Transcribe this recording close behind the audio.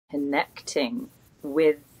connecting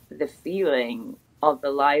with the feeling of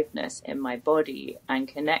aliveness in my body and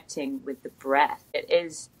connecting with the breath. It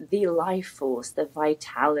is the life force, the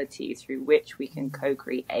vitality through which we can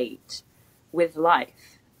co-create with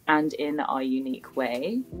life and in our unique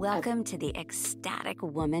way. Welcome to the Ecstatic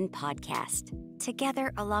Woman podcast.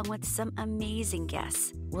 Together, along with some amazing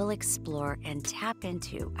guests, we'll explore and tap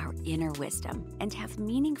into our inner wisdom and have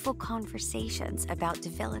meaningful conversations about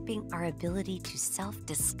developing our ability to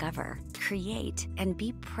self-discover, create, and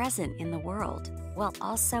be present in the world, while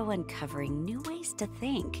also uncovering new ways to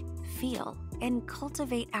think, feel, and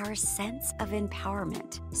cultivate our sense of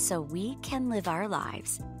empowerment so we can live our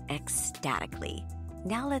lives ecstatically.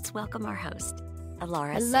 Now let's welcome our host,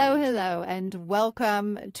 Alara Sage. Hello, and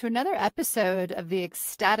welcome to another episode of the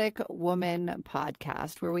Ecstatic Woman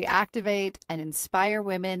podcast, where we activate and inspire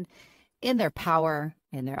women in their power,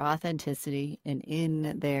 in their authenticity, and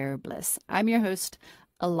in their bliss. I'm your host,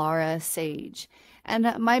 Alara Sage.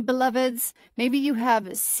 And my beloveds, maybe you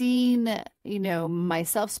have seen,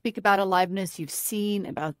 myself speak about aliveness. You've seen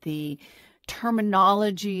about the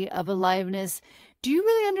terminology of aliveness. Do you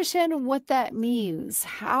really understand what that means?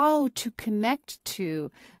 How to connect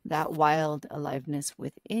to that wild aliveness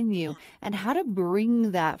within you and how to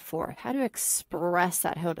bring that forth, how to express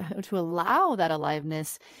that, how to allow that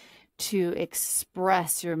aliveness to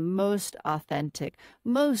express your most authentic,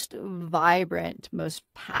 most vibrant, most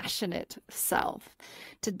passionate self.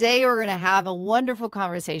 Today, we're going to have a wonderful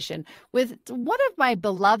conversation with one of my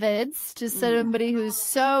beloveds, just somebody who's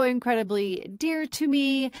so incredibly dear to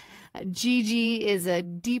me. Gigi is a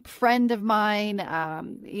deep friend of mine,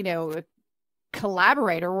 a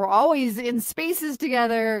collaborator. We're always in spaces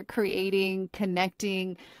together, creating,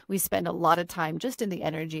 connecting. We spend a lot of time just in the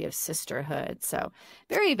energy of sisterhood. So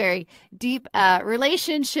very, very deep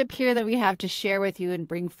relationship here that we have to share with you and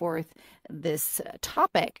bring forth this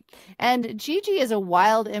topic. And Gigi is a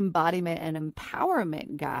wild embodiment and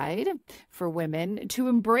empowerment guide for women to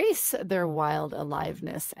embrace their wild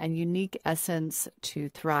aliveness and unique essence to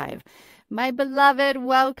thrive. My beloved,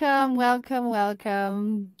 welcome, welcome,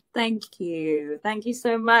 welcome. Thank you. Thank you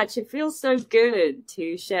so much. It feels so good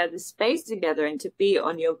to share this space together and to be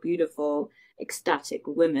on your beautiful Ecstatic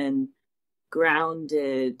Woman,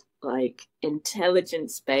 grounded,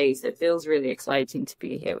 intelligent space. It feels really exciting to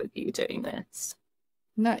be here with you doing this.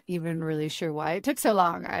 Not even really sure why it took so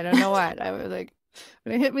long. I don't know what. I was like,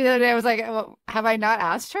 when it hit me the other day, I was like, well, have I not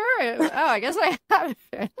asked her? Oh, I guess I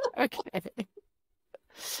haven't. Okay.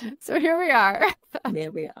 So here we are.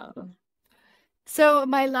 Here we are. So,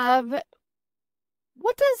 my love,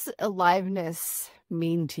 what does aliveness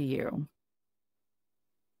mean to you?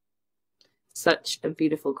 Such a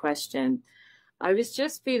beautiful question. I was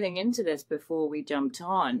just feeling into this before we jumped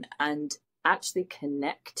on and actually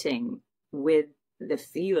connecting with the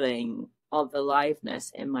feeling of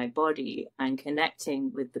aliveness in my body and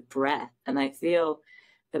connecting with the breath. And I feel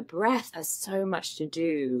the breath has so much to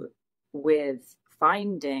do with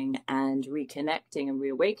finding and reconnecting and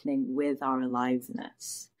reawakening with our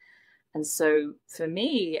aliveness. And so for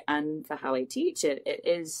me and for how I teach it, it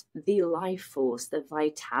is the life force, the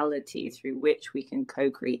vitality through which we can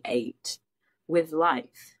co-create with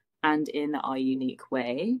life and in our unique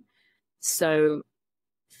way. So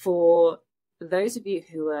for those of you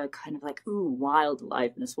who are kind of like, ooh, wild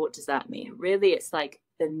aliveness, what does that mean? Really, it's like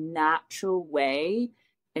the natural way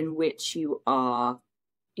in which you are,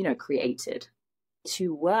 created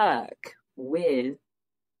to work with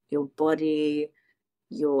your body,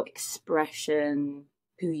 your expression,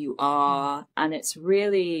 who you are. And it's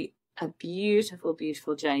really a beautiful,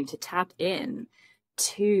 beautiful journey to tap in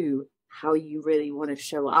to how you really want to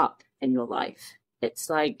show up in your life.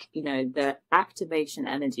 It's like, the activation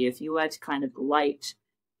energy, if you were to kind of light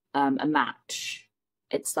a match,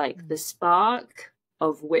 it's like the spark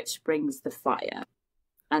of which brings the fire.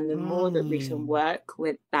 And the more that we can work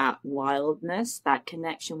with that wildness, that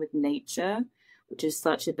connection with nature, which is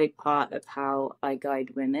such a big part of how I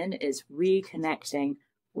guide women, is reconnecting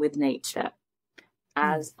with nature.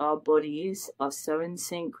 As our bodies are so in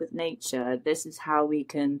sync with nature, this is how we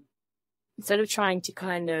can, instead of trying to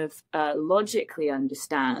kind of logically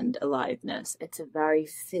understand aliveness, it's a very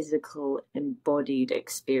physical, embodied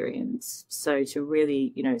experience. So to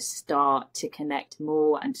really, start to connect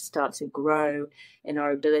more and to start to grow in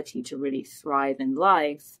our ability to really thrive in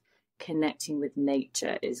life, connecting with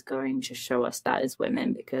nature is going to show us that as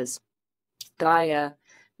women, because Gaia,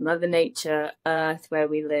 Mother Nature, Earth, where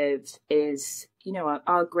we live, is,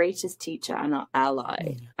 our greatest teacher and our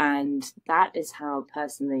ally. And that is how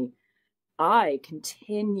personally I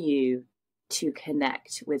continue to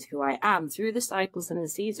connect with who I am through the cycles and the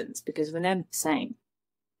seasons, because we're never the same.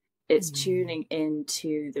 It's tuning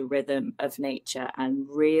into the rhythm of nature and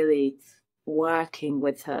really working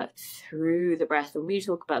with her through the breath. And we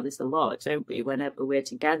talk about this a lot, don't we, whenever we're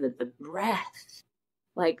together, the breath,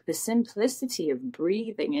 like the simplicity of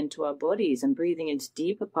breathing into our bodies and breathing into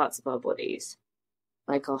deeper parts of our bodies,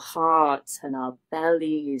 like our hearts and our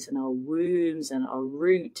bellies and our wombs and our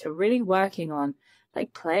root, and really working on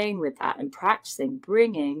like playing with that and practicing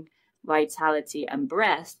bringing vitality and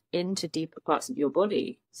breath into deeper parts of your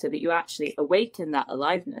body so that you actually awaken that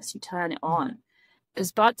aliveness, you turn it on.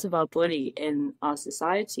 As parts of our body in our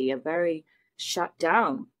society are very shut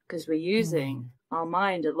down because we're using our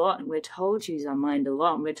mind a lot, and we're told to use our mind a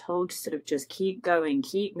lot, and we're told to sort of just keep going,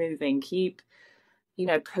 keep moving, keep,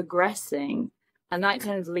 progressing. And that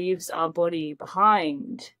kind of leaves our body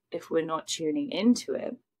behind if we're not tuning into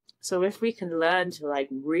it. So if we can learn to like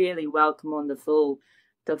really welcome on the full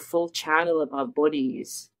channel of our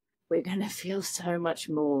bodies, we're going to feel so much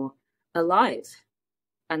more alive.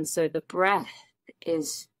 And so the breath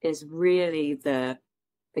is really the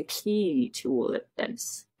key to all of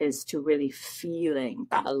this, is to really feeling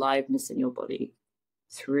that aliveness in your body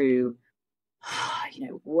through,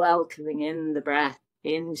 welcoming in the breath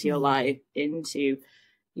into your life, into,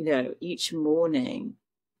 each morning.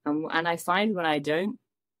 And I find when I don't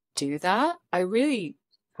do that, I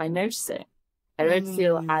notice it. I don't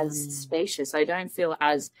feel as spacious. I don't feel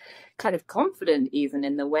as kind of confident even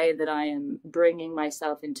in the way that I am bringing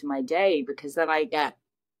myself into my day, because then I get,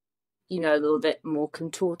 a little bit more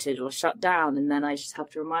contorted or shut down. And then I just have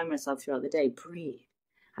to remind myself throughout the day, breathe.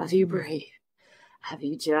 As you breathe, have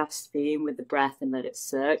you just been with the breath and let it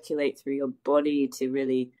circulate through your body to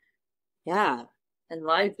really,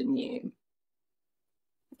 enliven you?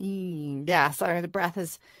 Yeah, sorry, the breath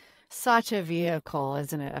is such a vehicle,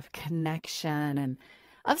 isn't it, of connection and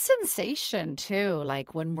of sensation too.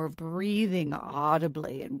 Like when we're breathing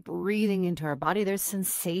audibly and breathing into our body, there's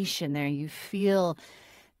sensation there. You feel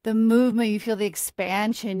the movement, you feel the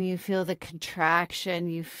expansion, you feel the contraction,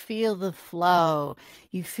 you feel the flow,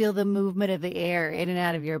 you feel the movement of the air in and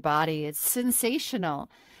out of your body. It's sensational.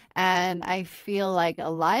 And I feel like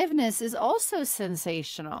aliveness is also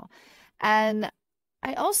sensational. And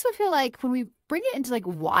I also feel like when we bring it into like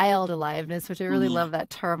wild aliveness, which I really love that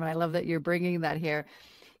term, and I love that you're bringing that here.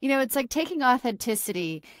 It's like taking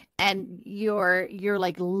authenticity and you're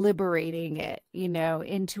like liberating it,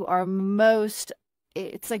 into our most,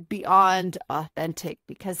 it's like beyond authentic,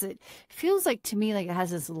 because it feels like to me like it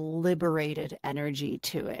has this liberated energy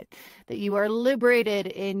to it, that you are liberated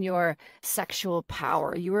in your sexual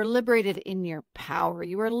power, you are liberated in your power,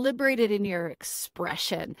 you are liberated in your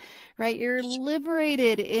expression, right? You're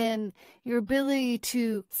liberated in your ability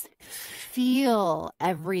to feel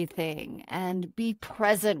everything and be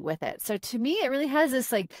present with it. So to me, it really has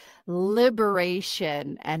this like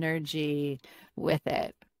liberation energy with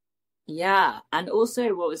it. Yeah. And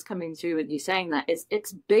also what was coming through with you saying that is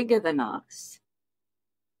it's bigger than us.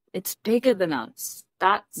 It's bigger than us.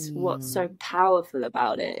 That's what's so powerful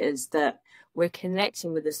about it, is that we're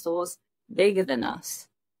connecting with a source bigger than us.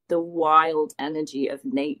 The wild energy of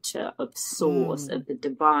nature, of source, of the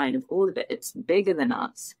divine, of all of it. It's bigger than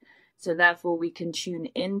us. So therefore we can tune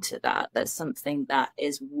into that. There's something that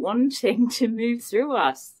is wanting to move through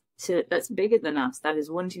us, that's bigger than us, that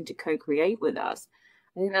is wanting to co-create with us.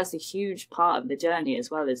 I think that's a huge part of the journey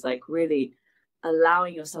as well, is like really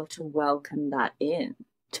allowing yourself to welcome that in,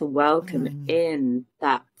 to welcome in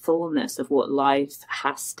that fullness of what life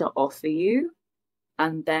has to offer you.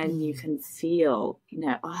 And then you can feel,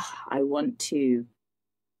 I want to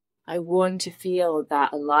feel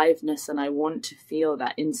that aliveness, and I want to feel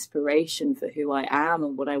that inspiration for who I am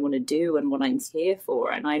and what I want to do and what I'm here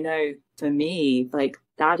for. And I know for me, like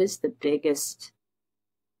that is the biggest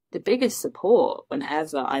support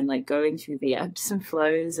whenever I'm like going through the ebbs and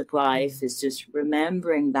flows of life, is just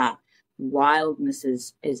remembering that wildness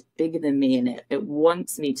is bigger than me, and it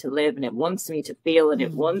wants me to live, and it wants me to feel, and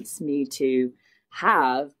it wants me to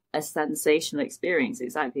have a sensational experience,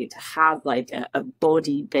 exactly, to have like a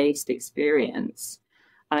body-based experience.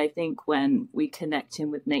 And I think when we connect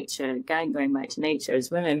in with nature, again, going back to nature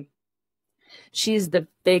as women, she's the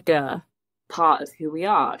bigger part of who we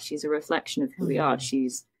are. She's a reflection of who we are.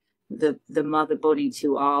 She's the mother body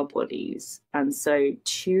to our bodies. And so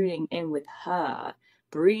tuning in with her,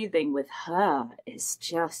 breathing with her, is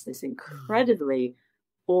just this incredibly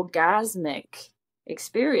orgasmic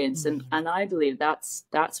experience. And I believe that's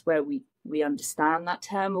where we understand that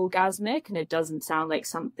term orgasmic, and it doesn't sound like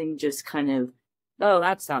something just kind of, oh,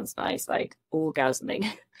 that sounds nice, like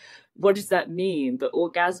orgasming. What does that mean? But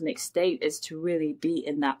orgasmic state is to really be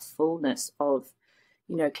in that fullness of,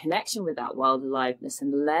 connection with that wild aliveness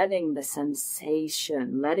and letting the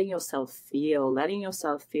sensation, letting yourself feel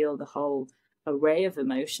the whole array of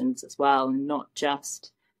emotions as well, and not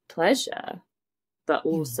just pleasure, but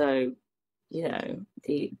also,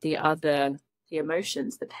 the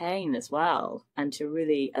emotions, the pain as well, and to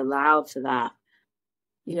really allow for that,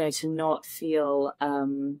 to not feel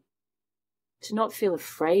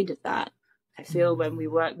afraid of that. I feel when we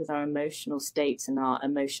work with our emotional states and our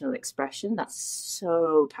emotional expression, that's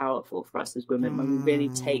so powerful for us as women, when we really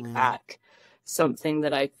take back something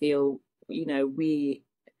that I feel, we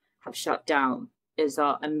have shut down, is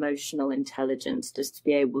our emotional intelligence, just to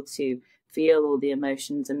be able to feel all the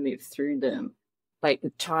emotions and move through them. Like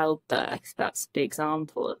with childbirth, that's the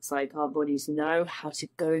example. It's like our bodies know how to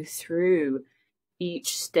go through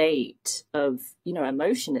each state of,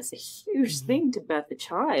 emotion. It's a huge thing to birth a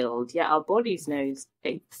child, yet our bodies knows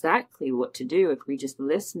exactly what to do if we just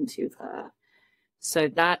listen to her. So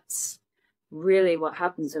that's really what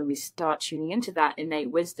happens when we start tuning into that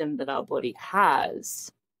innate wisdom that our body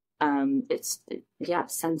has.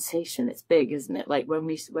 Sensation, it's big, isn't it? Like when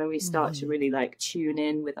we start to really like tune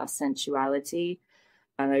in with our sensuality,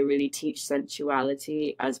 and I really teach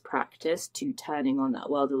sensuality as practice to turning on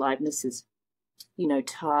that world aliveness, is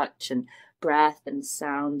touch and breath and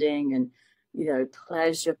sounding and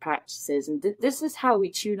pleasure practices. And this is how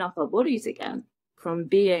we tune up our bodies again, from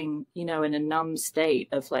being in a numb state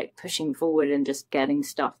of like pushing forward and just getting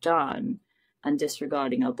stuff done and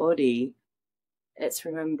disregarding our body. It's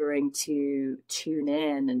remembering to tune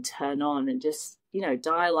in and turn on and just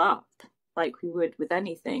dial up, like we would with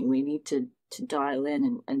anything. We need to dial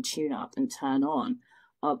in and tune up and turn on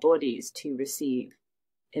our bodies to receive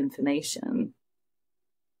information.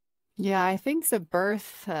 Yeah, I think the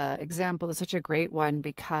birth example is such a great one,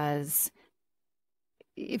 because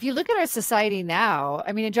if you look at our society now,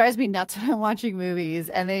 I mean, it drives me nuts when I'm watching movies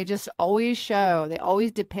and they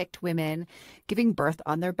always depict women giving birth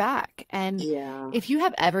on their back. And if you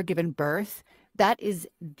have ever given birth, that is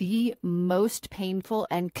the most painful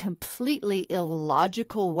and completely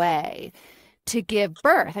illogical way to give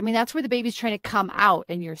birth. I mean, that's where the baby's trying to come out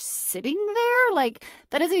and you're sitting there. Like,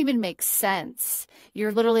 that doesn't even make sense.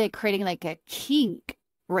 You're literally creating like a kink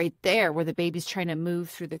right there where the baby's trying to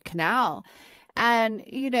move through the canal. And,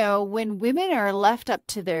 when women are left up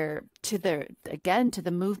to the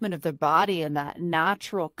movement of their body and that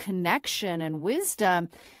natural connection and wisdom,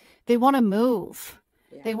 they want to move.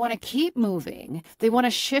 Yeah. They want to keep moving. They want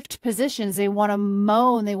to shift positions. They want to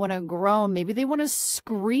moan. They want to groan. Maybe they want to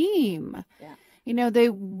scream. Yeah. They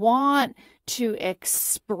want to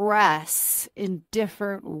express in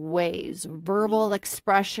different ways, verbal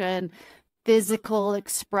expression, physical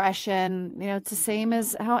expression. It's the same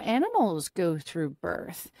as how animals go through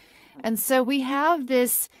birth. And so we have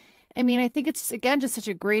this, I mean, I think it's, again, just such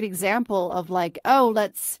a great example of like, oh,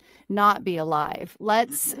 let's not be alive.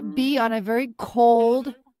 Let's be on a very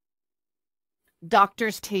cold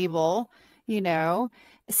doctor's table,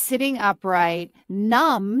 sitting upright,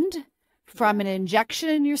 numbed from an injection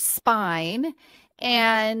in your spine,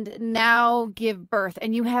 and now give birth.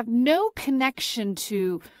 And you have no connection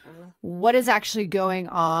to what is actually going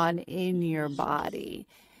on in your body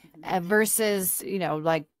versus,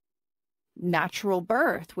 like natural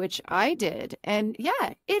birth, which I did. And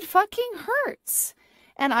yeah, it fucking hurts.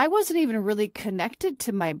 And I wasn't even really connected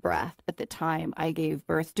to my breath at the time I gave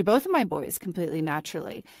birth to both of my boys completely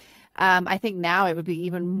naturally. I think now it would be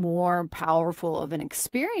even more powerful of an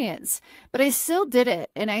experience, but I still did it.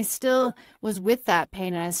 And I still was with that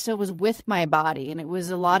pain, and I still was with my body. And it was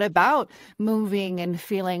a lot about moving and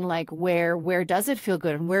feeling like where does it feel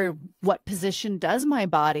good, and what position does my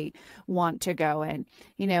body want to go in,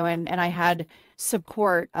 and I had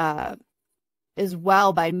support, as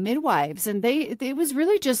well by midwives, and it was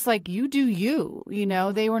really just like, you do you,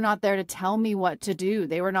 they were not there to tell me what to do.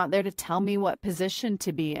 They were not there to tell me what position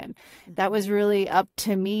to be in. That was really up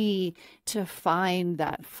to me to find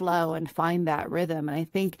that flow and find that rhythm. And I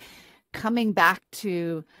think coming back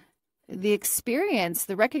to the experience,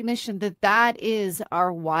 the recognition that is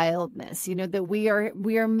our wildness, that we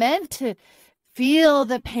are meant to feel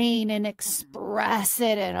the pain and express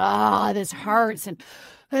it, and this hurts, and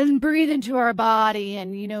breathe into our body,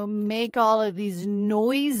 and, make all of these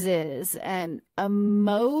noises and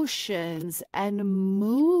emotions and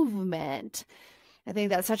movement. I think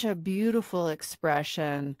that's such a beautiful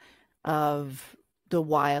expression of the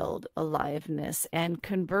wild aliveness. And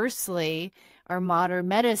conversely, our modern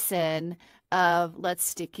medicine of, let's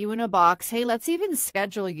stick you in a box. Hey, let's even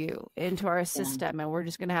schedule you into our system, and we're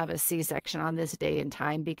just going to have a C-section on this day and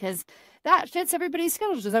time because that fits everybody's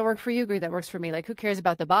schedule. Does that work for you? Great, that works for me. Like, who cares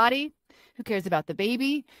about the body? Who cares about the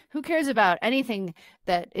baby? Who cares about anything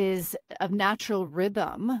that is of natural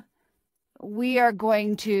rhythm? We are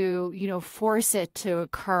going to, force it to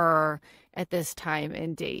occur at this time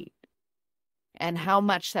and date. And how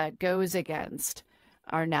much that goes against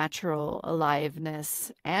our natural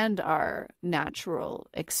aliveness and our natural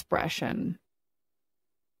expression.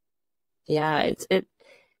 Yeah,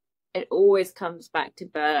 it always comes back to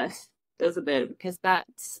birth, doesn't it? Because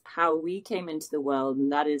that's how we came into the world,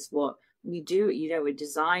 and that is what we do. We're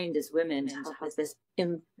designed as women to have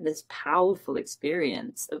this powerful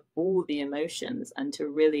experience of all the emotions, and to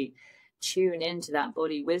really tune into that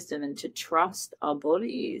body wisdom and to trust our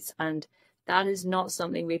bodies. And that is not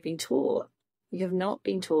something we've been taught. We have not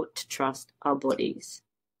been taught to trust our bodies.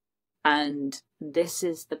 And this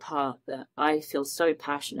is the part that I feel so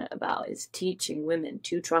passionate about, is teaching women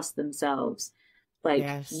to trust themselves. Like,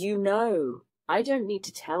 yes. I don't need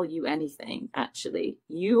to tell you anything, actually.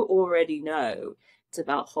 You already know. It's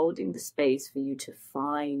about holding the space for you to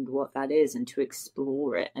find what that is and to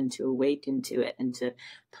explore it and to awaken to it and to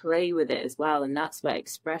play with it as well. And that's where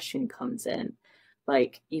expression comes in.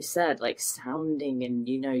 Like you said, like sounding, and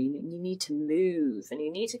you need to move, and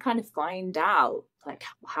you need to kind of find out like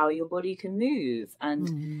how your body can move.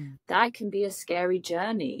 And that can be a scary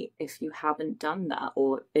journey if you haven't done that,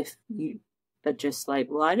 or if you are just like,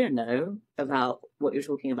 well, I don't know about what you're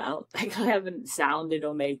talking about. Like, I haven't sounded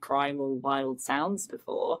or made primal wild sounds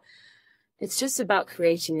before. It's just about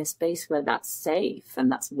creating a space where that's safe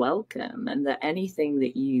and that's welcome, and that anything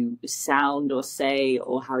that you sound or say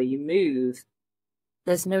or how you move,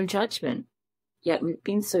 there's no judgment. Yet we've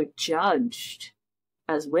been so judged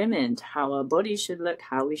as women to how our bodies should look,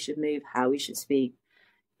 how we should move, how we should speak,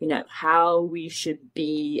 how we should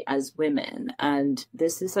be as women. And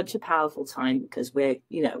this is such a powerful time, because we're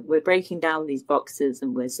breaking down these boxes,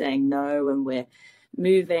 and we're saying no, and we're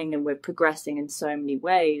moving, and we're progressing in so many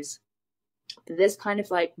ways. But this kind of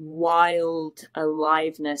like wild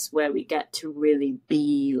aliveness where we get to really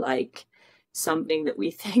be like something that we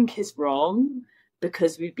think is wrong,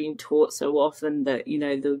 because we've been taught so often that,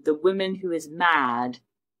 the woman who is mad,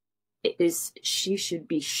 she should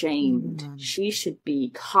be shamed. She should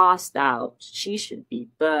be cast out. She should be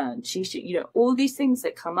burned. She should, all these things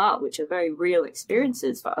that come up, which are very real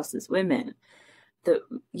experiences for us as women. That,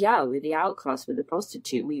 with the outcast, with the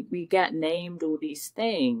prostitute, we get named all these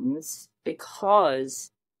things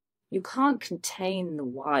because you can't contain the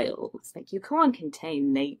wild. Like, you can't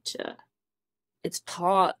contain nature. It's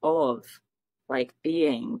part of like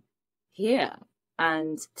being here,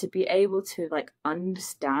 and to be able to like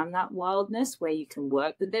understand that wildness where you can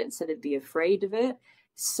work with it instead of be afraid of it,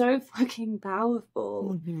 so fucking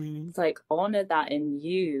powerful. It's like, honor that in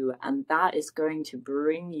you, and that is going to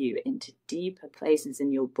bring you into deeper places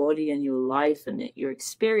in your body and your life and your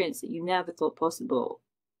experience that you never thought possible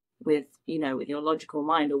with your logical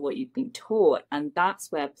mind or what you've been taught. And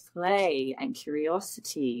that's where play and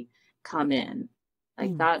curiosity come in.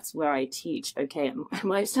 Like, that's where I teach. Okay, it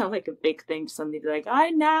might sound like a big thing to somebody, like, I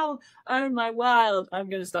now own my wild, I'm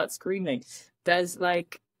going to start screaming. There's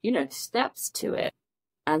like, steps to it.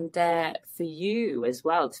 And there for you as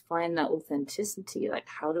well to find that authenticity. Like,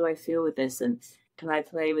 how do I feel with this? And can I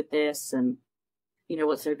play with this? And,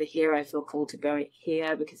 what's over here, I feel called to go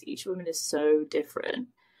here, because each woman is so different.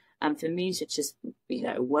 And for me to just,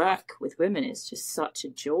 work with women is just such a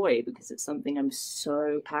joy, because it's something I'm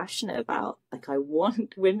so passionate about. Like, I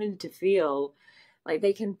want women to feel like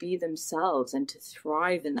they can be themselves and to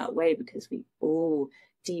thrive in that way, because we all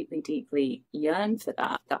deeply, deeply yearn for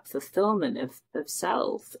that fulfillment of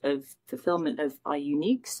self, of fulfillment of our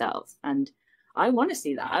unique self. And I want to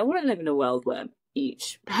see that. I want to live in a world where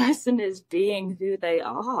each person is being who they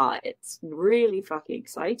are. It's really fucking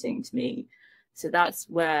exciting to me. So that's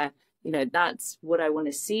where, that's what I want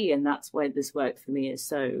to see. And that's why this work for me is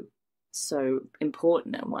so, so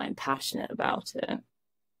important, and why I'm passionate about it.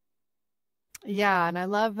 Yeah. And I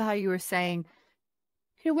love how you were saying,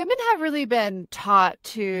 women have really been taught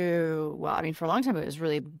to, for a long time, it was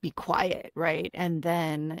really be quiet, right? And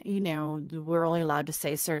then, we're only allowed to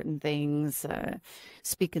say certain things,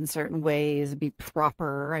 speak in certain ways, be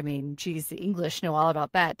proper. Geez, the English know all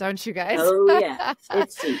about that, don't you guys? Oh, yeah.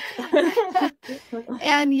 It's deep.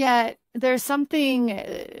 And yet there's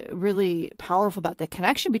something really powerful about the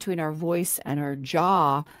connection between our voice and our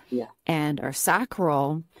jaw, and our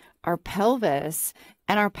sacral, our pelvis,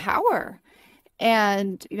 and our power.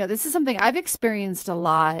 And, this is something I've experienced a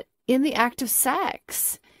lot in the act of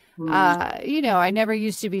sex. I never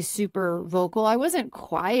used to be super vocal. I wasn't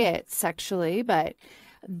quiet sexually, but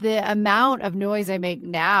the amount of noise I make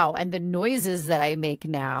now and the noises that I make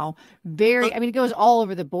now, it goes all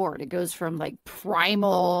over the board. It goes from like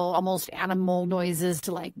primal, almost animal noises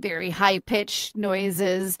to like very high pitched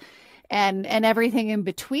noises and everything in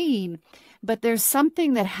between. But there's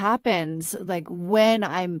something that happens like when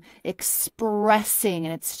I'm expressing,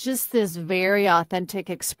 and it's just this very authentic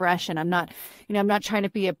expression. I'm not trying to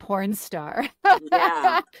be a porn star.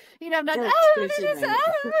 Yeah. I'm not,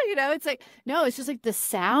 it's like, no, it's just like the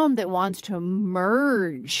sound that wants to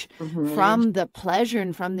emerge from the pleasure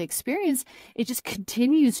and from the experience. It just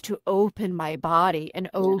continues to open my body and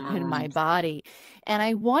open my body. And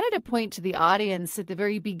I wanted to point to the audience at the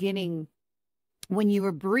very beginning. When you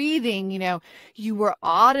were breathing, you were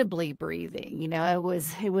audibly breathing, it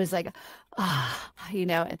was like,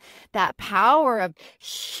 that power of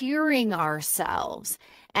hearing ourselves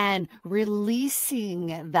and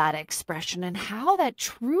releasing that expression and how that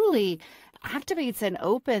truly activates and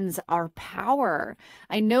opens our power.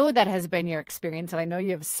 I know that has been your experience, and I know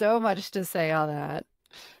you have so much to say on that.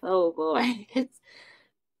 Oh boy. It's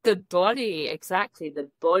the body, exactly. The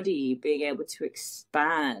body being able to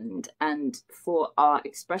expand and for our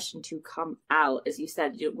expression to come out. As you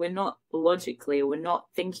said, we're not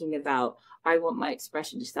thinking about, I want my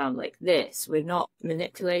expression to sound like this. We're not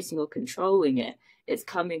manipulating or controlling it. It's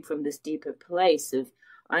coming from this deeper place of,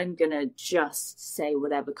 I'm going to just say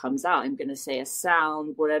whatever comes out. I'm going to say a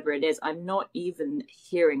sound, whatever it is. I'm not even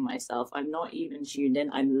hearing myself. I'm not even tuned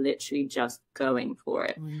in. I'm literally just going for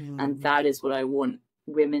it. And that is what I want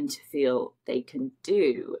women to feel they can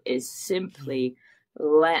do, is simply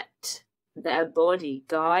let their body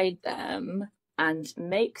guide them and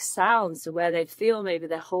make sounds to where they feel maybe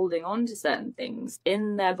they're holding on to certain things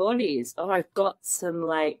in their bodies. Oh, I've got some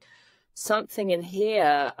like something in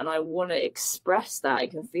here and I want to express that. I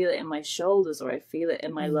can feel it in my shoulders or I feel it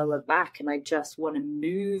in my lower back, and I just want to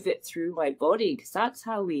move it through my body, because that's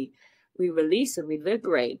how we release and we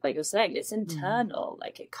liberate. Like you're saying, it's internal.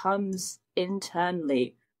 Like it comes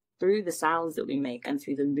internally through the sounds that we make and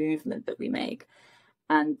through the movement that we make.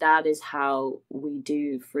 And that is how we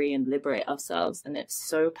do free and liberate ourselves. And it's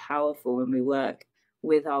so powerful when we work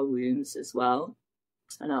with our wombs as well,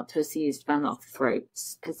 and our pussies and our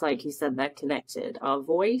throats, because like you said, they're connected. Our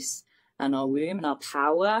voice and our womb and our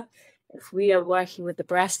power, if we are working with the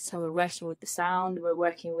breasts and we're working with the sound, we're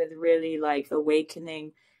working with really like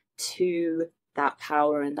awakening to that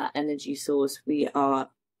power and that energy source. We are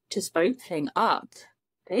just opening up.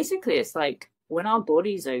 Basically, it's like when our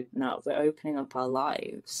bodies open up, we're opening up our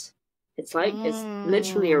lives. It's like, it's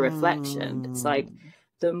literally a reflection. It's like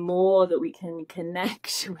the more that we can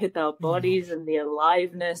connect with our bodies and the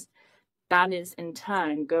aliveness, that is in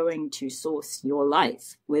turn going to source your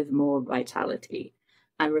life with more vitality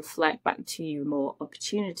and reflect back to you more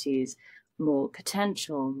opportunities, more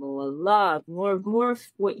potential, more love, more of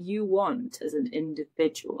what you want as an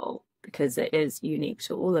individual, because it is unique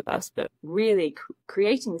to all of us. But really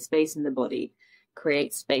creating space in the body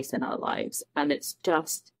creates space in our lives. And it's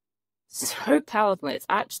just so powerful. It's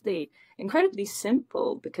actually incredibly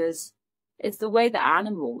simple, because it's the way that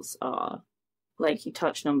animals are, like you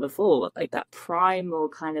touched on before, like that primal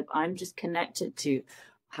kind of, I'm just connected to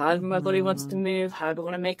how my body wants to move, how do I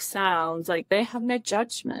want to make sounds. Like they have no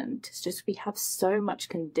judgment. It's just we have so much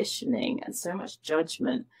conditioning and so much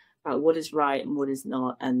judgment about what is right and what is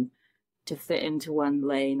not, and to fit into one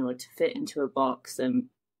lane or to fit into a box. And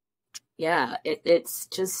yeah, it's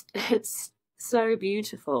so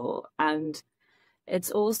beautiful. And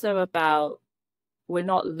it's also about, we're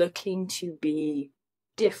not looking to be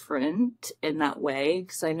different in that way,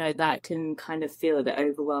 because I know that can kind of feel a bit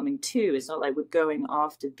overwhelming too. It's not like we're going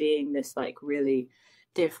after being this like really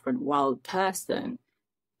different wild person.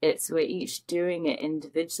 It's we're each doing it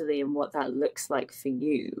individually and what that looks like for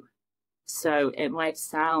you. So it might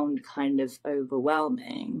sound kind of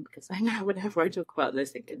overwhelming, because I know whenever I talk about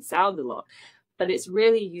this, it can sound a lot, but it's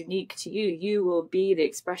really unique to you. You will be the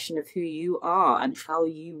expression of who you are and how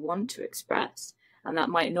you want to express. And that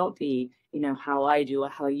might not be, how I do or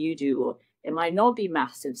how you do, or it might not be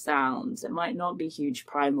massive sounds. It might not be huge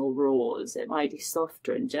primal roars. It might be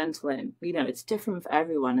softer and gentler. And, it's different for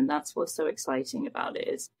everyone. And that's what's so exciting about it,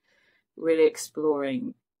 is really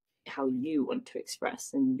exploring how you want to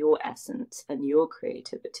express and your essence and your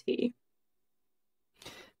creativity.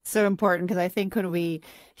 So important, because I think when we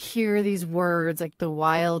hear these words like the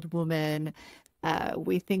wild woman,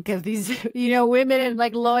 We think of these, women in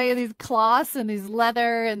like these cloths and these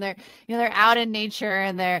leather, and they're out in nature,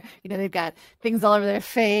 and they've got things all over their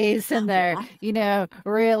face, and they're,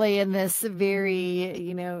 really in this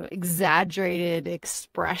very, exaggerated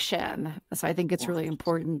expression. So I think it's really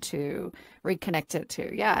important to reconnect it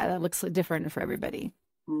to, that looks different for everybody.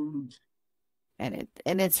 Mm-hmm.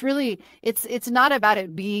 And it's really, it's not about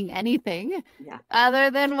it being anything other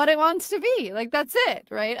than what it wants to be. Like, that's it,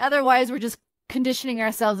 right? Otherwise, we're just conditioning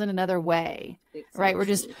ourselves in another way, right? We're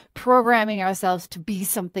just programming ourselves to be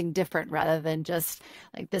something different rather than just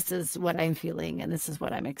like, this is what I'm feeling and this is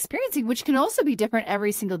what I'm experiencing, which can also be different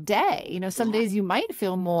every single day. Some days you might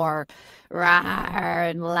feel more rah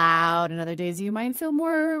and loud, and other days you might feel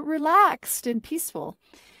more relaxed and peaceful.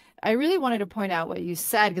 I really wanted to point out what you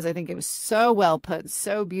said, because I think it was so well put,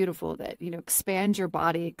 so beautiful, that, expand your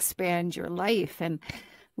body, expand your life, and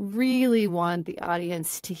really want the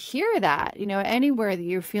audience to hear that, anywhere that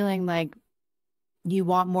you're feeling like you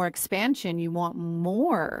want more expansion, you want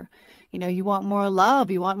more, you want more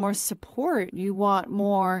love, you want more support, you want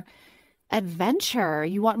more adventure,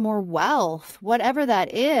 you want more wealth, whatever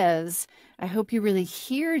that is. I hope you really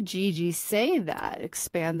hear Gigi say that.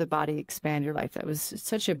 Expand the body, expand your life. That was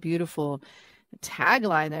such a beautiful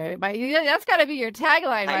tagline there. That's got to be your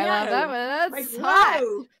tagline, right? I love that. That's hot.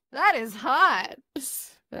 That is hot.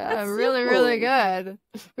 Really, really good.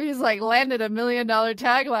 We just like landed $1 million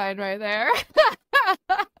tagline right there.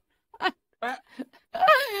 Oh,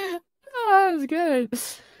 that was good.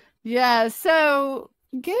 Yeah. So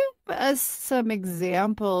give us some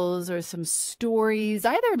examples or some stories,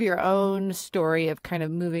 either of your own story of kind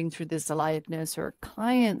of moving through this aliveness, or a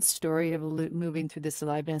client's story of moving through this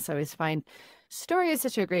aliveness. I always find story is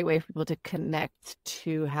such a great way for people to connect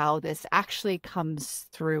to how this actually comes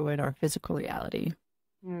through in our physical reality.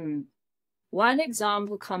 One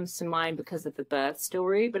example comes to mind because of the birth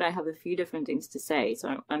story, but I have a few different things to say.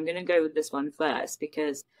 So I'm going to go with this one first,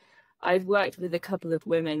 because I've worked with a couple of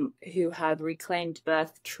women who have reclaimed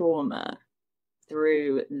birth trauma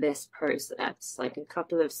through this process, like a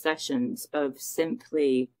couple of sessions of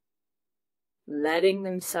simply letting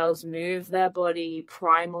themselves move their body,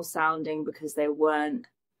 primal sounding, because they weren't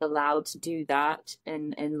allowed to do that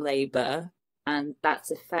in labor. And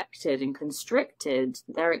that's affected and constricted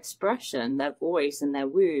their expression, their voice, and their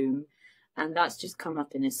womb. And that's just come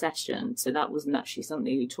up in a session. So that wasn't actually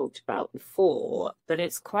something we talked about before. But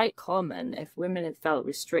it's quite common. If women have felt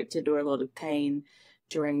restricted or a lot of pain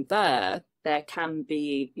during birth, there can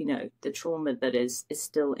be, the trauma that is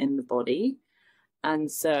still in the body.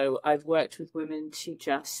 And so I've worked with women to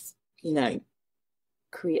just,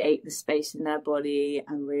 create the space in their body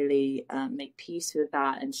and really make peace with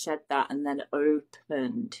that and shed that and then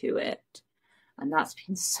open to it. And that's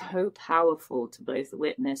been so powerful to both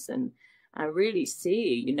witness and I really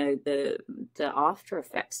see, the after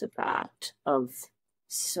effects of that, of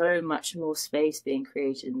so much more space being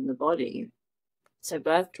created in the body. So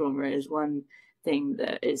birth trauma is one thing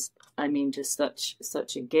that is, just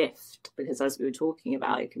such a gift, because as we were talking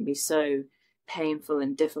about, it can be so painful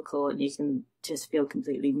and difficult, and you can just feel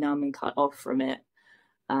completely numb and cut off from it.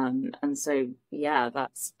 And so,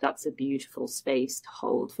 that's a beautiful space to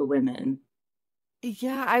hold for women.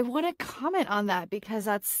 Yeah, I want to comment on that, because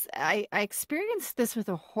I experienced this with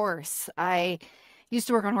a horse. I used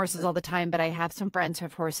to work on horses all the time, but I have some friends who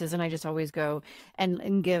have horses, and I just always go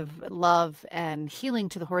and give love and healing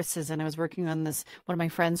to the horses. And I was working on one of my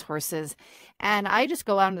friend's horses, and I just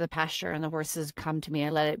go out into the pasture and the horses come to me. I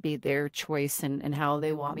let it be their choice and how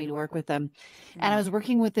they want me to work with them. And I was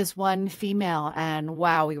working with this one female, and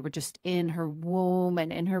wow, we were just in her womb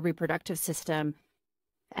and in her reproductive system.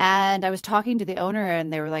 And I was talking to the owner,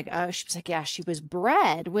 and they were like, she was like, yeah, she was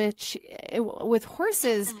bred, which with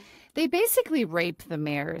horses, they basically rape the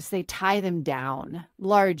mares. They tie them down,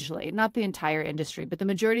 largely, not the entire industry, but the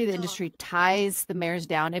majority of the industry ties the mares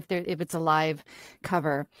down if it's a live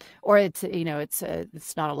cover, or it's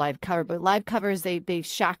not a live cover, but live covers, they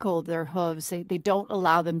shackle their hooves. They don't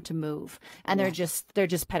allow them to move, and they're just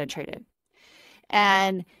penetrated.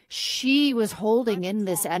 And she was holding in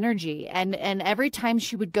this energy, and every time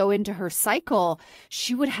she would go into her cycle,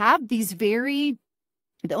 she would have these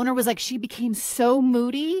the owner was like, she became so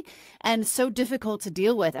moody and so difficult to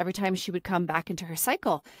deal with every time she would come back into her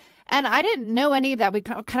cycle. And I didn't know any of that. We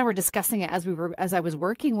kind of were discussing it as I was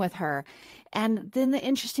working with her. And then the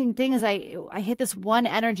interesting thing is I hit this one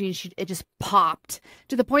energy, and it just popped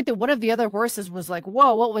to the point that one of the other horses was like,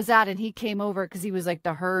 whoa, what was that? And he came over because he was like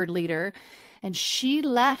the herd leader. And she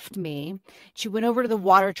left me. She went over to the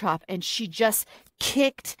water trough, and she just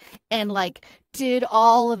kicked and like did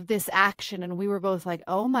all of this action. And we were both like,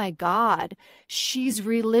 oh my God, she's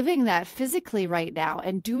reliving that physically right now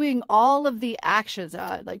and doing all of the actions,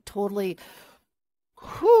 like totally,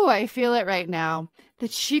 whew, I feel it right now,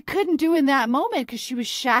 that she couldn't do in that moment because she was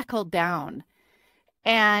shackled down.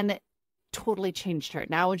 And totally changed her.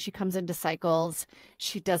 Now when she comes into cycles,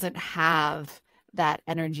 she doesn't have that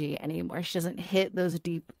energy anymore. She doesn't hit those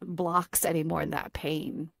deep blocks anymore in that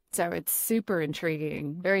pain. So it's super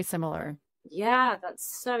intriguing. Very similar. Yeah,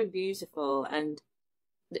 that's so beautiful. And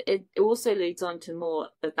it also leads on to more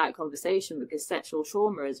of that conversation, because sexual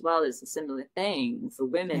trauma as well is a similar thing for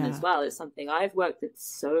women as well. It's something I've worked with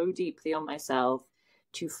so deeply on myself,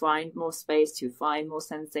 to find more space, to find more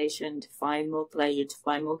sensation, to find more pleasure, to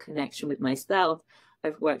find more connection with myself.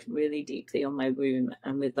 I've worked really deeply on my womb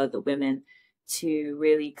and with other women to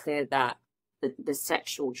really clear that, the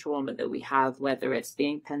sexual trauma that we have, whether it's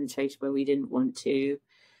being penetrated where we didn't want to,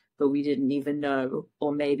 but we didn't even know,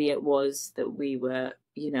 or maybe it was that we were,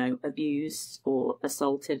 abused or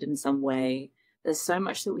assaulted in some way. There's so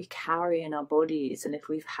much that we carry in our bodies. And if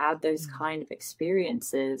we've had those kind of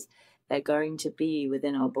experiences, they're going to be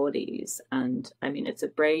within our bodies. And I mean, it's a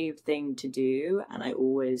brave thing to do. And I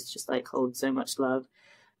always just hold so much love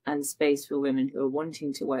and space for women who are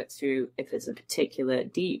wanting to work through, if it's a particular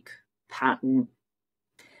deep pattern.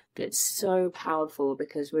 But it's so powerful,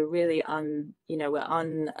 because we're really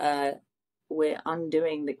we're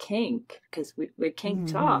undoing the kink, because we're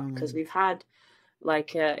kinked up, because we've had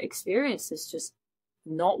experience that's just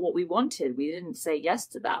not what we wanted. We didn't say yes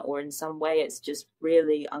to that, or in some way it's just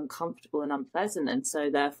really uncomfortable and unpleasant, and so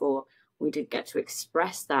therefore we didn't get to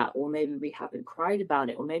express that, or maybe we haven't cried about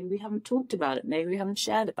it, or maybe we haven't talked about it, maybe we haven't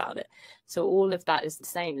shared about it. So all of that is the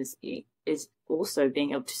same as is also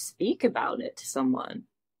being able to speak about it to someone.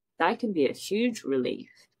 That can be a huge relief,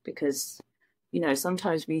 because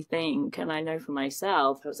sometimes we think, and I know for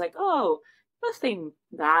myself, I was like, oh, nothing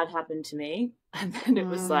bad happened to me. And then it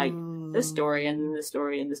was like the story and the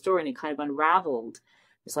story and the story, and it kind of unraveled.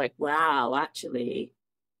 It's like, wow, actually,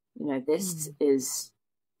 this is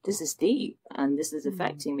deep, and this is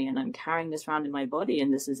affecting me, and I'm carrying this around in my body,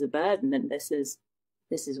 and this is a burden, and this is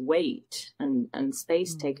weight and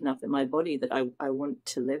space taken up in my body that I want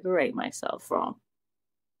to liberate myself from.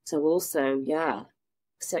 So also,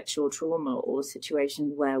 sexual trauma, or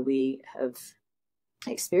situations where we have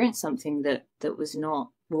experienced something that was not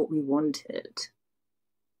what we wanted.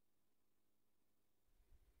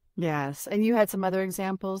 Yes. And you had some other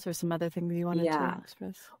examples or some other things you wanted to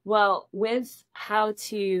express? Well, with how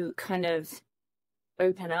to kind of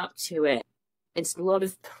open up to it, it's a lot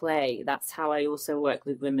of play. That's how I also work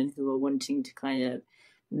with women who are wanting to kind of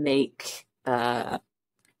make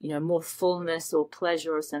more fullness or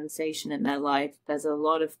pleasure or sensation in their life. There's a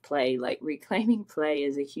lot of play. Reclaiming play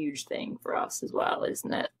is a huge thing for us as well,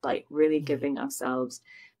 isn't it? Really giving ourselves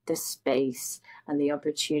the space and the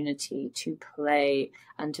opportunity to play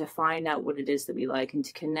and to find out what it is that we like, and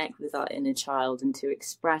to connect with our inner child, and to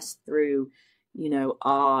express through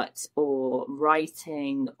art or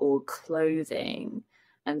writing or clothing.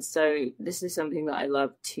 And so this is something that I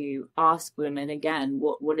love to ask women again.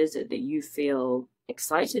 What is it that you feel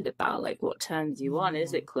excited about? What turns you on?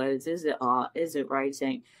 Is it clothes? Is it art? Is it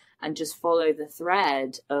writing? And just follow the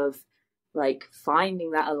thread of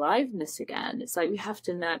finding that aliveness again. It's we have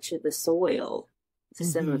to nurture the soil. It's a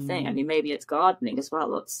similar thing. I mean, maybe it's gardening as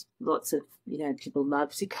well. Lots of people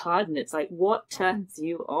love to garden. It's what turns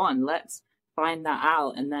you on? Let's find that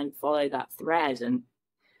out and then follow that thread. And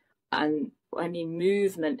I mean,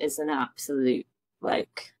 movement is an absolute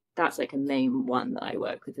that's a main one that I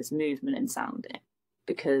work with, is movement and sounding.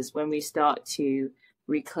 Because when we start to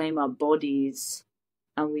reclaim our bodies,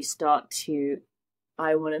 and we start to,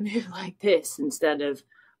 I want to move like this instead of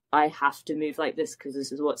I have to move like this because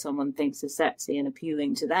this is what someone thinks is sexy and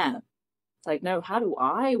appealing to them. It's no, how do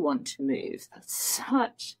I want to move? That's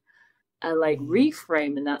such a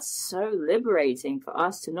reframe, and that's so liberating for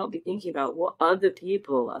us to not be thinking about what other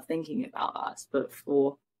people are thinking about us, but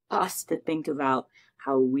for us to think about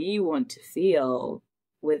how we want to feel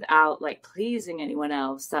without pleasing anyone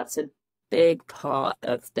else. That's a big part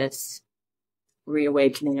of this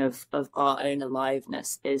reawakening of our own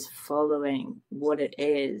aliveness, is following what it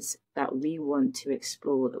is that we want to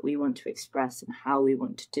explore, that we want to express, and how we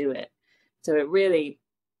want to do it. So it really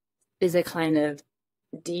is a kind of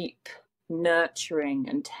deep nurturing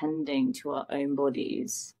and tending to our own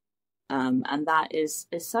bodies, and that is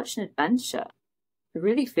such an adventure. It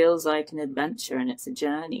really feels like an adventure, and it's a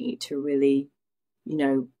journey to really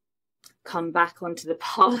come back onto the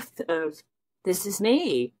path of this is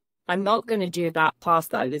me. I'm not going to do that path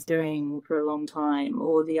that I was doing for a long time,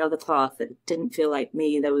 or the other path that didn't feel like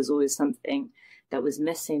me. There was always something that was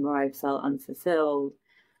missing, where I felt unfulfilled.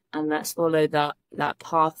 And let's follow that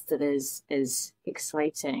path that is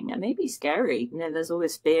exciting and maybe scary. You know, there's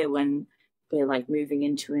always fear when we're like moving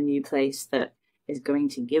into a new place that is going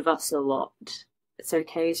to give us a lot. It's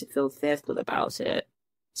okay to feel fearful about it.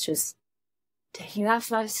 It's just taking that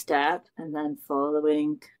first step and then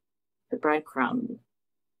following the breadcrumb.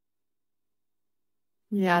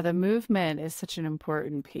 Yeah, the movement is such an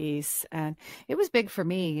important piece. And it was big for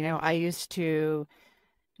me. You know, I used to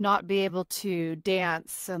not be able to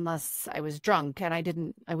dance unless I was drunk.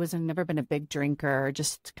 And never been a big drinker,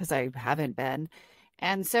 just because I haven't been.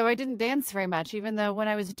 And so I didn't dance very much, even though when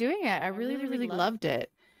I was doing it, I really, really loved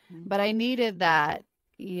it. But I needed that,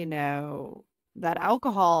 you know, that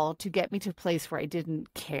alcohol to get me to a place where I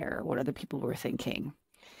didn't care what other people were thinking,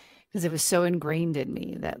 because it was so ingrained in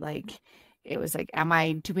me that like, it was like, am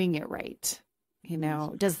I doing it right? You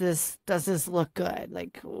know, does this look good?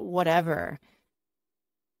 Like, whatever.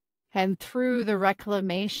 And through the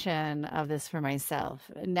reclamation of this for myself,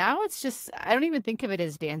 now it's just, I don't even think of it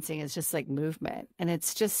as dancing. It's just like movement. And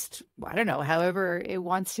it's just, I don't know, however it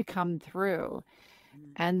wants to come through.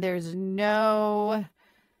 And there's no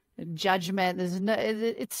judgment.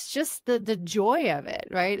 It's just the joy of it,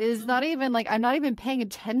 right? It's not even like, I'm not even paying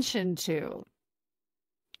attention to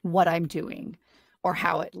what I'm doing or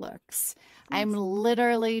how it looks. I'm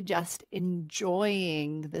literally just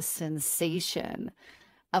enjoying the sensation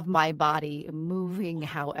of my body moving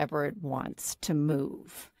however it wants to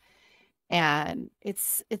move. And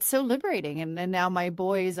it's so liberating. And now my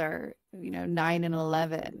boys are, you know, 9 and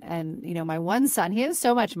 11. And, you know, my one son, he has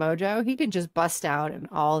so much mojo. He can just bust out in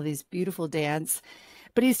all of these beautiful dance.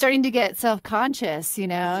 But he's starting to get self-conscious, you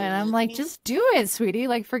know, and I'm like, just do it, sweetie.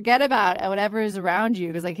 Like, forget about whatever is around you.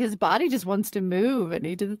 Because like his body just wants to move and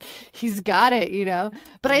he's got it, you know.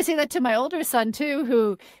 But I say that to my older son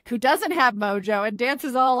too, who doesn't have mojo and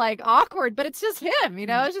dances all like awkward, but it's just him, you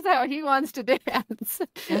know, it's just how he wants to dance.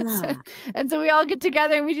 Yeah. And so we all get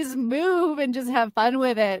together and we just move and just have fun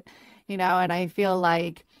with it, you know. And I feel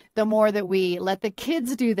like the more that we let the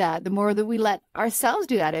kids do that, the more that we let ourselves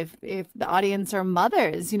do that. If the audience are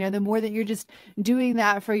mothers, you know, the more that you're just doing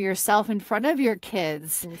that for yourself in front of your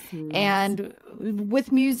kids, and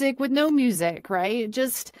with music, with no music, right?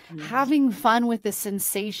 Just having fun with the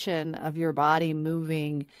sensation of your body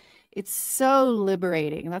moving. It's so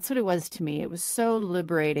liberating. And that's what it was to me. It was so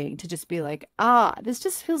liberating to just be like, this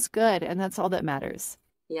just feels good. And that's all that matters.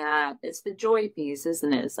 Yeah, it's the joy piece,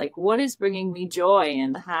 isn't it? It's like, what is bringing me joy,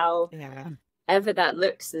 and how ever that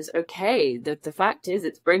looks is okay. The fact is,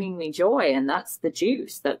 it's bringing me joy, and that's the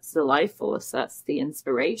juice, that's the life force, that's the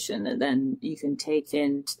inspiration, and then you can take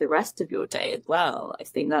into the rest of your day as well. I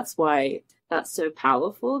think that's why that's so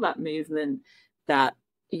powerful, that movement, that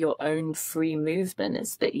your own free movement,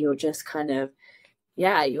 is that you're just kind of,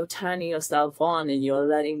 you're turning yourself on and you're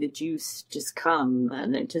letting the juice just come,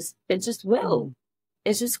 and it just will.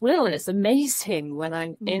 It just will. And it's amazing when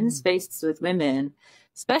I'm in spaces with women,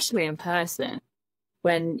 especially in person,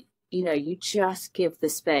 when, you know, you just give the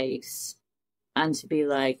space and to be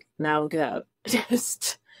like, now go,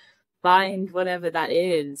 just find whatever that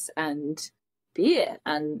is and be it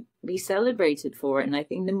and be celebrated for it. And I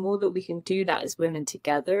think the more that we can do that as women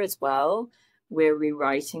together as well, we're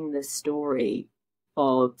rewriting the story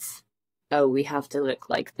of, oh, we have to look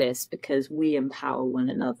like this because we empower one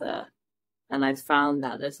another. And I've found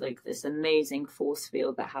that there's like this amazing force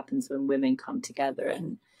field that happens when women come together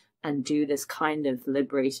and do this kind of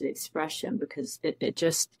liberated expression, because it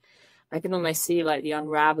just, I can almost see like the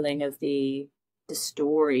unraveling of the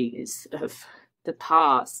stories of the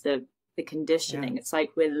past, the conditioning. It's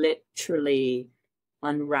like we're literally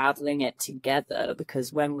unraveling it together,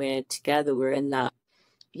 because when we're together, we're in that,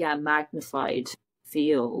 magnified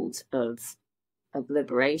field of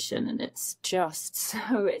liberation, and it's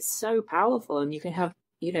so powerful, and you can have,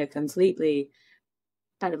 you know, completely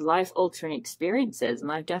kind of life altering experiences.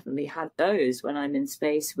 And I've definitely had those when I'm in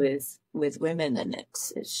space with women, and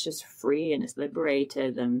it's just free and it's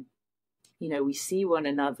liberated, and, you know, we see one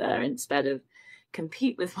another instead of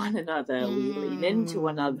compete with one another. We lean into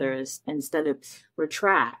one another instead of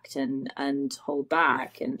retract and hold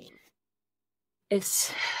back. And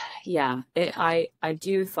it's I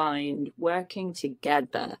do find working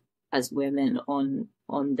together as women on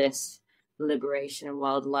this liberation and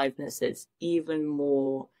wild aliveness is even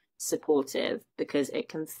more supportive, because it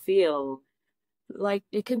can feel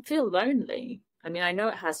lonely. I mean, I know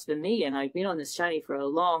it has for me, and I've been on this journey for a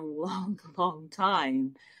long, long, long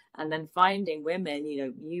time. And then finding women, you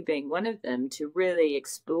know, you being one of them, to really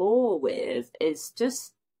explore with is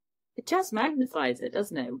just, it just magnifies it,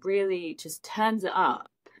 doesn't it? Really just turns it up.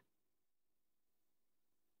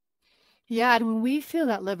 Yeah, and when we feel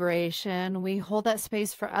that liberation, we hold that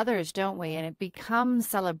space for others, don't we? And it becomes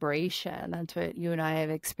celebration. That's what you and I have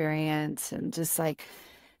experienced. And just like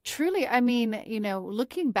truly, I mean, you know,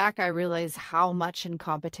 looking back, I realized how much in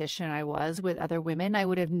competition I was with other women. I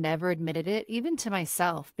would have never admitted it, even to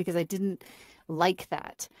myself, because I didn't like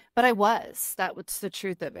that. But I was. That was the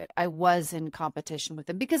truth of it. I was in competition with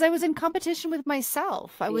them because I was in competition with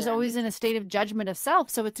myself. I was always in a state of judgment of self.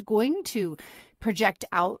 So it's going to project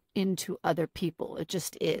out into other people. It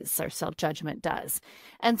just is. Our self-judgment does.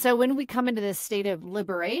 And so when we come into this state of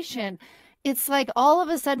liberation, it's like all of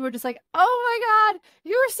a sudden we're just like, oh my God,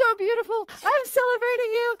 you're so beautiful. I'm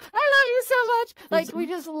celebrating you. I love you so much. Like we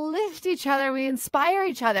just lift each other. We inspire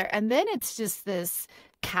each other. And then it's just this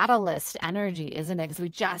catalyst energy, isn't it? Because we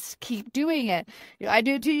just keep doing it. You know, I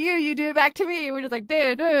do it to you. You do it back to me. We're just like,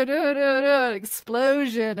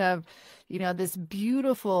 explosion of, you know, this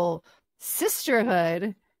beautiful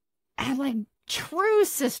sisterhood and like true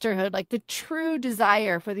sisterhood, like the true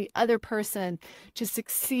desire for the other person to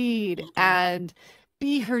succeed and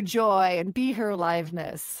be her joy and be her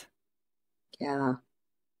aliveness. Yeah.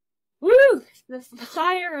 Woo! The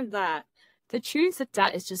fire of that. The truth of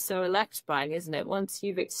that is just so electrifying, isn't it? Once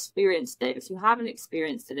you've experienced it, if you haven't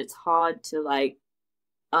experienced it, it's hard to like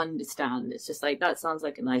understand. It's just like, that sounds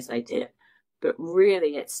like a nice idea. But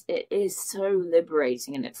really, it is so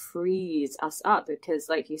liberating, and it frees us up because,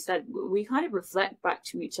 like you said, we kind of reflect back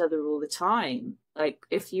to each other all the time. Like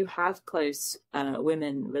if you have close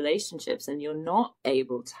women relationships and you're not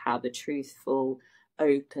able to have a truthful,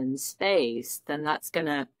 open space, then that's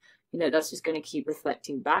gonna, you know, that's just gonna keep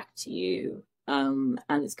reflecting back to you, and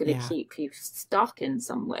it's gonna keep you stuck in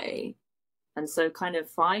some way. And so, kind of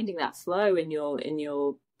finding that flow in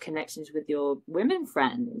your connections with your women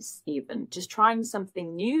friends, even just trying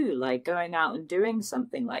something new, like going out and doing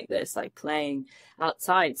something like this, like playing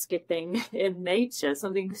outside, skipping in nature,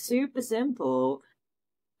 something super simple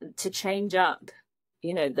to change up,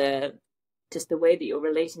 you know, the way that you're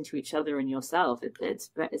relating to each other and yourself. It's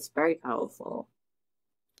very powerful.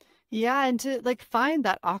 Yeah, and to like find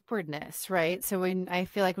that awkwardness, right? So when I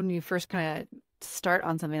feel like when you first kind of start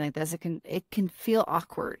on something like this, it can feel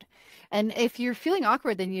awkward. And if you're feeling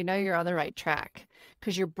awkward, then you know you're on the right track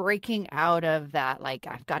because you're breaking out of that, like,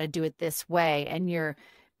 I've got to do it this way. And you're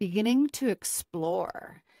beginning to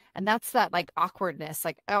explore. And that's that like awkwardness,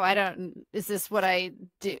 like, oh, is this what I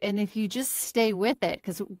do? And if you just stay with it,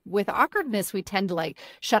 because with awkwardness, we tend to like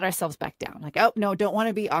shut ourselves back down. Like, oh, no, don't want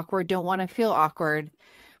to be awkward. Don't want to feel awkward.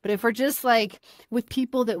 But if we're just like with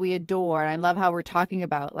people that we adore, and I love how we're talking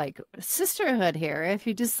about like sisterhood here, if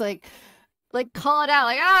you just like call it out,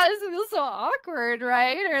 like, this feels so awkward,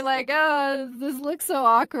 right? Or like, this looks so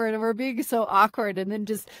awkward, and we're being so awkward, and then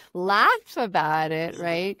just laugh about it,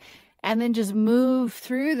 right? And then just move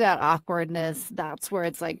through that awkwardness. That's where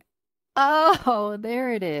it's like, oh,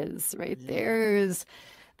 there it is, right? There's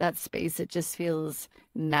that space. It just feels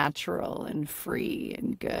natural and free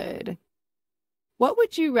and good. What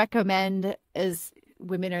would you recommend as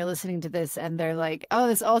women are listening to this and they're like, oh,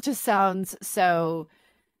 this all just sounds so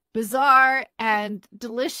bizarre and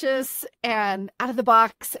delicious and out of the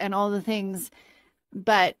box and all the things.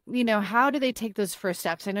 But, you know, how do they take those first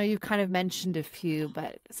steps? I know you kind of mentioned a few,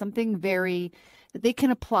 but something very that they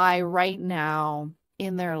can apply right now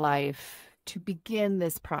in their life to begin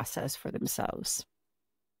this process for themselves.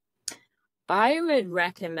 I would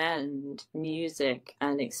recommend music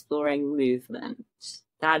and exploring movement.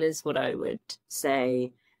 That is what I would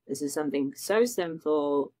say. This is something so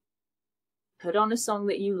simple. Put on a song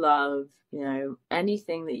that you love, you know,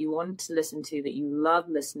 anything that you want to listen to, that you love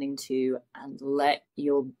listening to, and let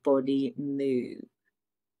your body move.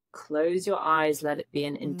 Close your eyes, let it be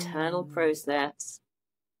an internal process,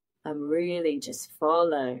 and really just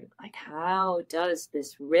follow, like, how does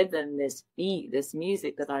this rhythm, this beat, this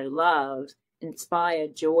music that I love inspire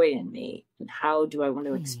joy in me, and how do I want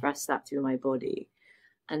to express that through my body?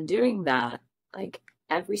 And doing that, like,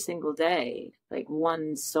 every single day, like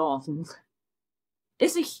one song,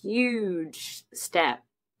 is a huge step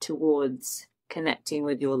towards connecting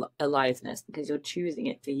with your aliveness, because you're choosing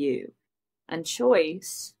it for you. And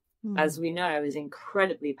choice, as we know, is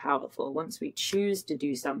incredibly powerful. Once we choose to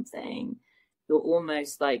do something, you're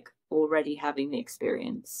almost like already having the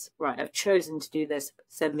experience. Right, I've chosen to do this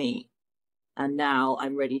for me. And now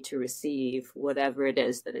I'm ready to receive whatever it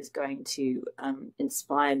is that is going to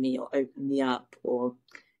inspire me or open me up or,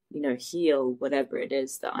 heal whatever it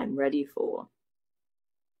is that I'm ready for.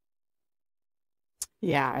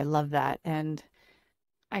 Yeah, I love that. And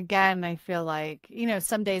again, I feel like,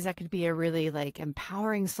 some days that could be a really like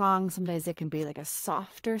empowering song. Some days it can be like a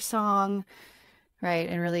softer song, right?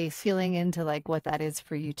 And really feeling into like what that is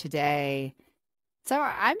for you today. So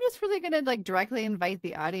I'm just really going to like directly invite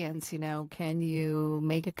the audience, can you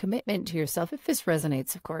make a commitment to yourself? If this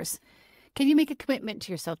resonates, of course, can you make a commitment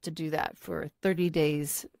to yourself to do that for 30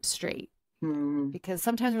 days straight? Because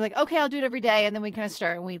sometimes we're like, okay, I'll do it every day. And then we kind of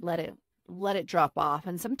start and we let it drop off.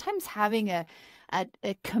 And sometimes having a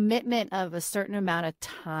commitment of a certain amount of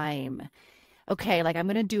time. Okay, like I'm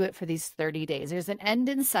going to do it for these 30 days. There's an end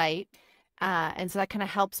in sight. And so that kind of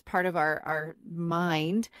helps part of our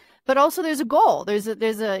mind, but also there's a goal. There's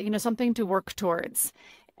a something to work towards,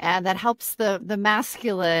 and that helps the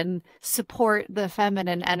masculine support the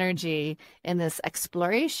feminine energy in this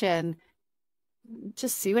exploration.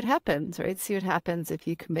 Just see what happens, right? See what happens if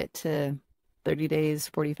you commit to 30 days,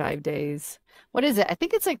 45 days. What is it? I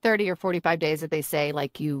think it's like 30 or 45 days that they say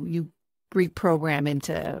like you reprogram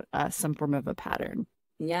into some form of a pattern.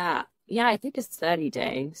 Yeah, I think it's 30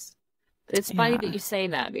 days. It's funny that you say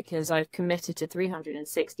that because I've committed to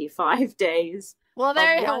 365 days. Well,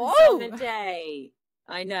 there you go. Once a day.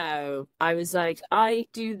 I know. I was like, I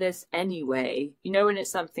do this anyway. When it's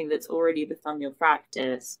something that's already become your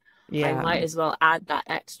practice, I might as well add that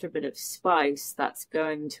extra bit of spice that's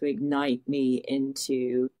going to ignite me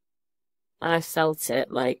into, and I felt it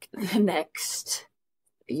like the next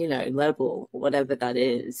level, whatever that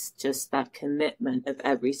is, just that commitment of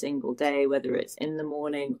every single day, whether it's in the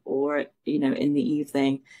morning or, in the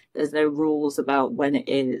evening. There's no rules about when it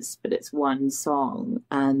is, but it's one song.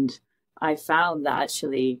 And I found that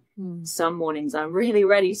actually some mornings I'm really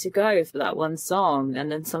ready to go for that one song. And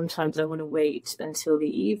then sometimes I want to wait until the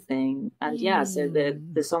evening. And so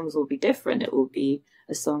the songs will be different. It will be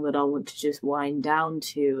a song that I want to just wind down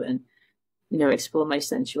to and explore my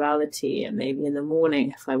sensuality. And maybe in the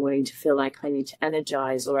morning, if I'm wanting to feel like I need to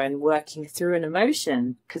energize or I'm working through an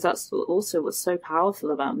emotion, because that's also what's so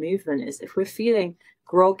powerful about movement is if we're feeling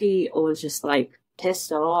groggy or just like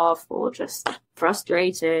pissed off or just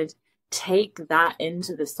frustrated, take that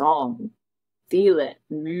into the song, feel it,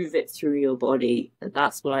 move it through your body. And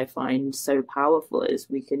that's what I find so powerful is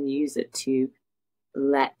we can use it to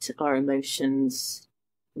let our emotions,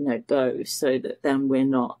 go so that then we're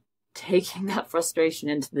not taking that frustration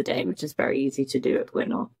into the day, which is very easy to do if we're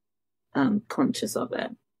not conscious of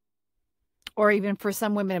it. Or even for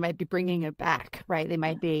some women, it might be bringing it back, right? They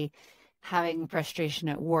might be having frustration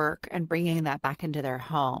at work and bringing that back into their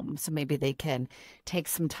home. So maybe they can take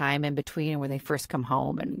some time in between when they first come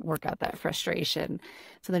home and work out that frustration.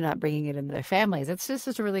 So they're not bringing it into their families. It's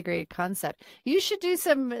just a really great concept. You should do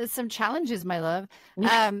some challenges, my love.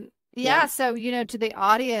 Yeah. So, to the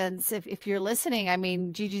audience, if you're listening, I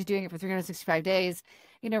mean, Gigi's doing it for 365 days,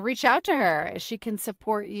 reach out to her. She can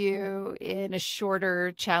support you in a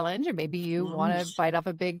shorter challenge, or maybe you want to bite off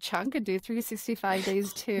a big chunk and do 365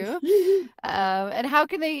 days too. And how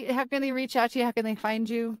can they reach out to you? How can they find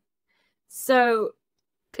you? So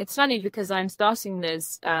it's funny because I'm starting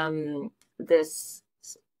this, I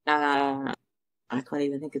can't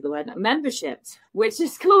even think of the word, membership, which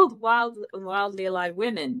is called Wildly Alive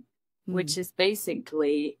Women. Which is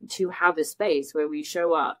basically to have a space where we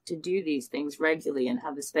show up to do these things regularly and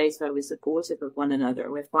have a space where we're supportive of one another.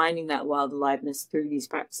 And we're finding that wild aliveness through these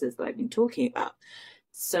practices that I've been talking about.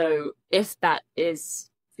 So if that is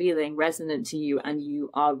feeling resonant to you and you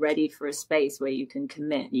are ready for a space where you can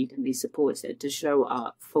commit, you can be supported to show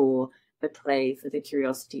up for the play, for the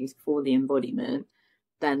curiosities, for the embodiment,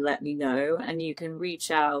 then let me know. And you can reach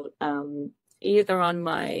out either on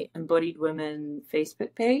my Embodied Woman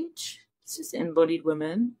Facebook page, it's just Embodied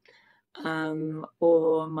Woman,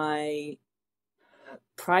 or my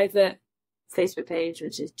private Facebook page,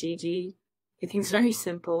 which is Gigi. Everything's very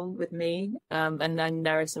simple with me. And then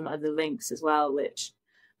there are some other links as well, which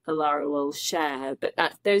Alara will share. But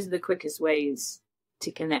those are the quickest ways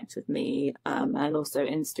to connect with me. And also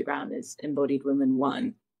Instagram is Embodied Woman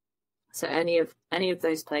 1. So any of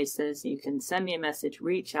those places, you can send me a message,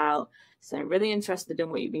 reach out. So I'm really interested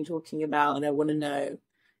in what you've been talking about, and I want to know.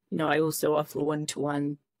 I also offer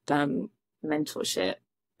one-to-one mentorship.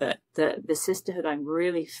 But the sisterhood, I'm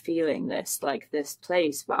really feeling this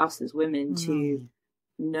place for us as women to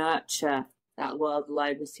nurture that world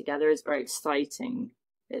aliveness together is very exciting.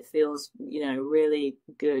 It feels, really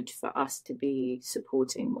good for us to be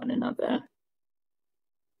supporting one another.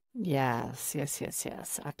 Yes, yes, yes,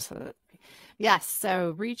 yes, absolutely. Yes,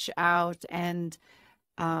 so reach out and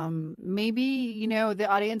maybe, the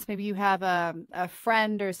audience, maybe you have a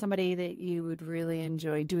friend or somebody that you would really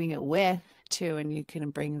enjoy doing it with too, and you can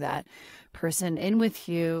bring that person in with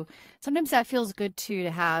you. Sometimes that feels good too,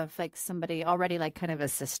 to have like somebody already, like kind of a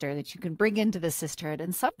sister that you can bring into the sisterhood.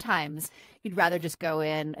 And sometimes you'd rather just go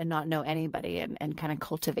in and not know anybody and kind of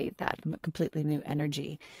cultivate that completely new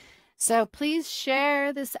energy. So please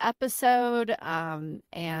share this episode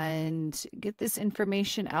and get this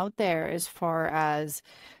information out there, as far as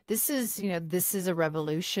this is a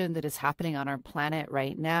revolution that is happening on our planet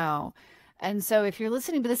right now. And so if you're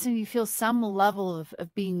listening to this and you feel some level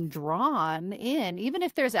of being drawn in, even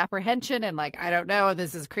if there's apprehension and like, I don't know,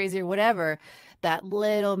 this is crazy or whatever, that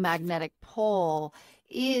little magnetic pull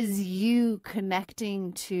is you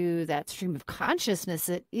connecting to that stream of consciousness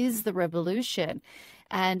that is the revolution.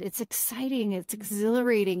 And it's exciting, it's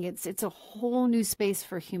exhilarating, it's a whole new space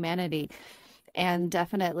for humanity. And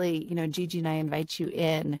definitely, Gigi and I invite you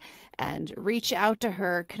in and reach out to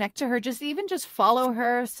her, connect to her, just follow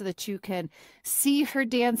her so that you can see her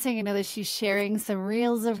dancing. I know that she's sharing some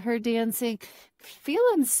reels of her dancing. Feel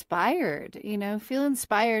inspired, feel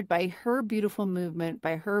inspired by her beautiful movement,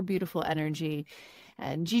 by her beautiful energy.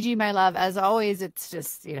 And Gigi, my love, as always, it's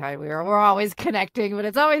just, we're always connecting, but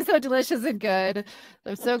it's always so delicious and good.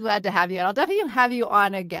 I'm so glad to have you. And I'll definitely have you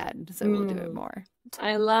on again, so we'll do it more.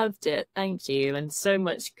 I loved it. Thank you. And so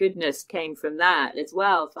much goodness came from that as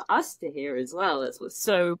well, for us to hear as well. That's what's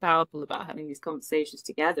so powerful about having these conversations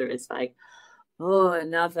together. It's like,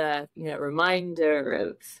 another, reminder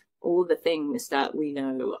of all the things that we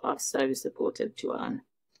know are so supportive to us.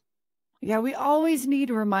 Yeah, we always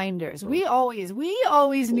need reminders. We always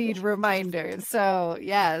need reminders. So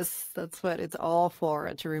yes, that's what it's all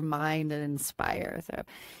for, to remind and inspire. So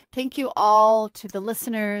thank you all to the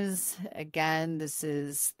listeners. Again, this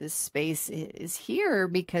space is here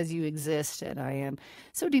because you exist. And I am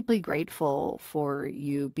so deeply grateful for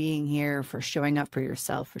you being here, for showing up for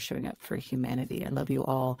yourself, for showing up for humanity. I love you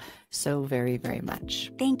all so very, very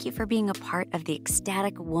much. Thank you for being a part of the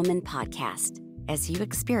Ecstatic Woman podcast. As you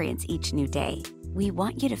experience each new day, we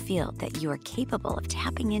want you to feel that you are capable of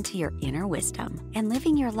tapping into your inner wisdom and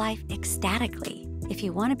living your life ecstatically. If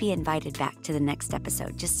you want to be invited back to the next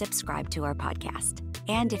episode, just subscribe to our podcast.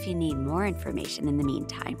 And if you need more information in the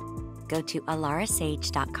meantime, go to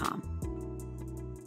alarasage.com.